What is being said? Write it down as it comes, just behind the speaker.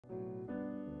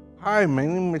Hi, my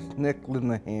name is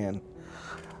Linnehan.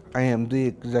 I am the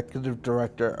executive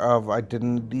director of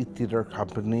Identity Theater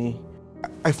Company.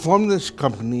 I formed this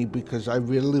company because I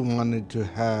really wanted to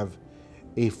have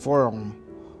a forum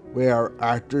where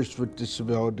actors with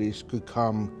disabilities could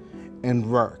come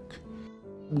and work.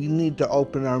 We need to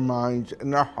open our minds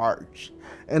and our hearts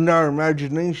and our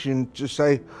imagination to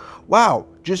say, wow,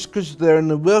 just because they're in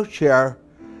a wheelchair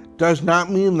does not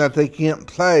mean that they can't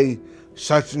play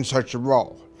such and such a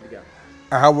role. Yeah.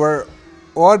 Our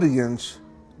audience,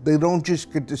 they don't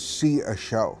just get to see a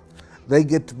show, they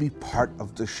get to be part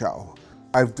of the show.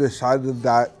 I've decided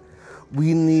that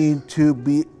we need to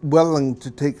be willing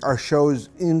to take our shows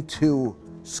into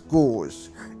schools,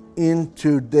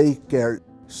 into daycare.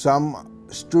 Some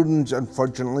students,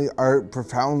 unfortunately, are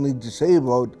profoundly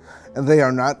disabled and they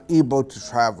are not able to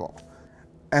travel.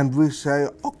 And we say,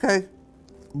 okay,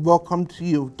 we'll come to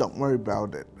you, don't worry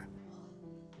about it.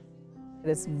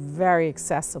 It's very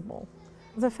accessible.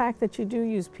 The fact that you do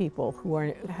use people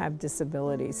who have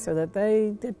disabilities so that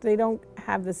they don't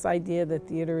have this idea that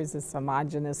theater is this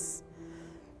homogenous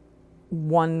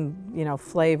one,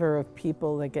 flavor of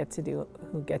people that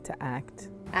who get to act.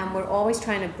 And we're always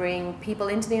trying to bring people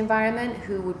into the environment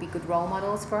who would be good role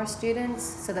models for our students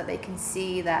so that they can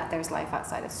see that there's life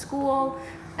outside of school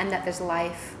and that there's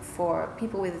life for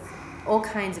people with all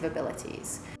kinds of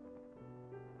abilities.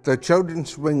 The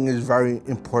children's wing is very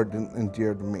important and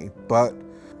dear to me, but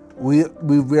we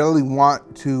really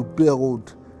want to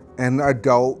build an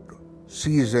adult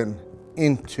season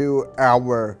into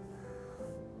our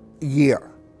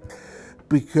year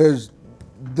because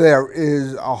there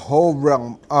is a whole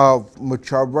realm of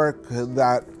mature work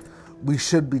that we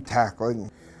should be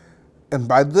tackling. And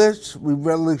by this, we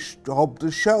really hope to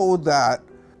show that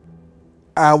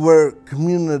our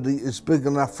community is big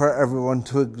enough for everyone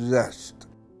to exist.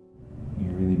 You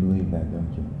really believe that,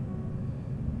 don't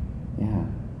you? Yeah.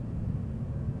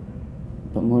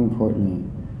 But more importantly,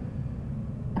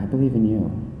 I believe in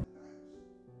you.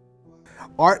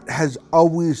 Art has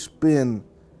always been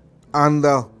on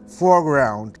the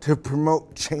foreground to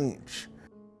promote change.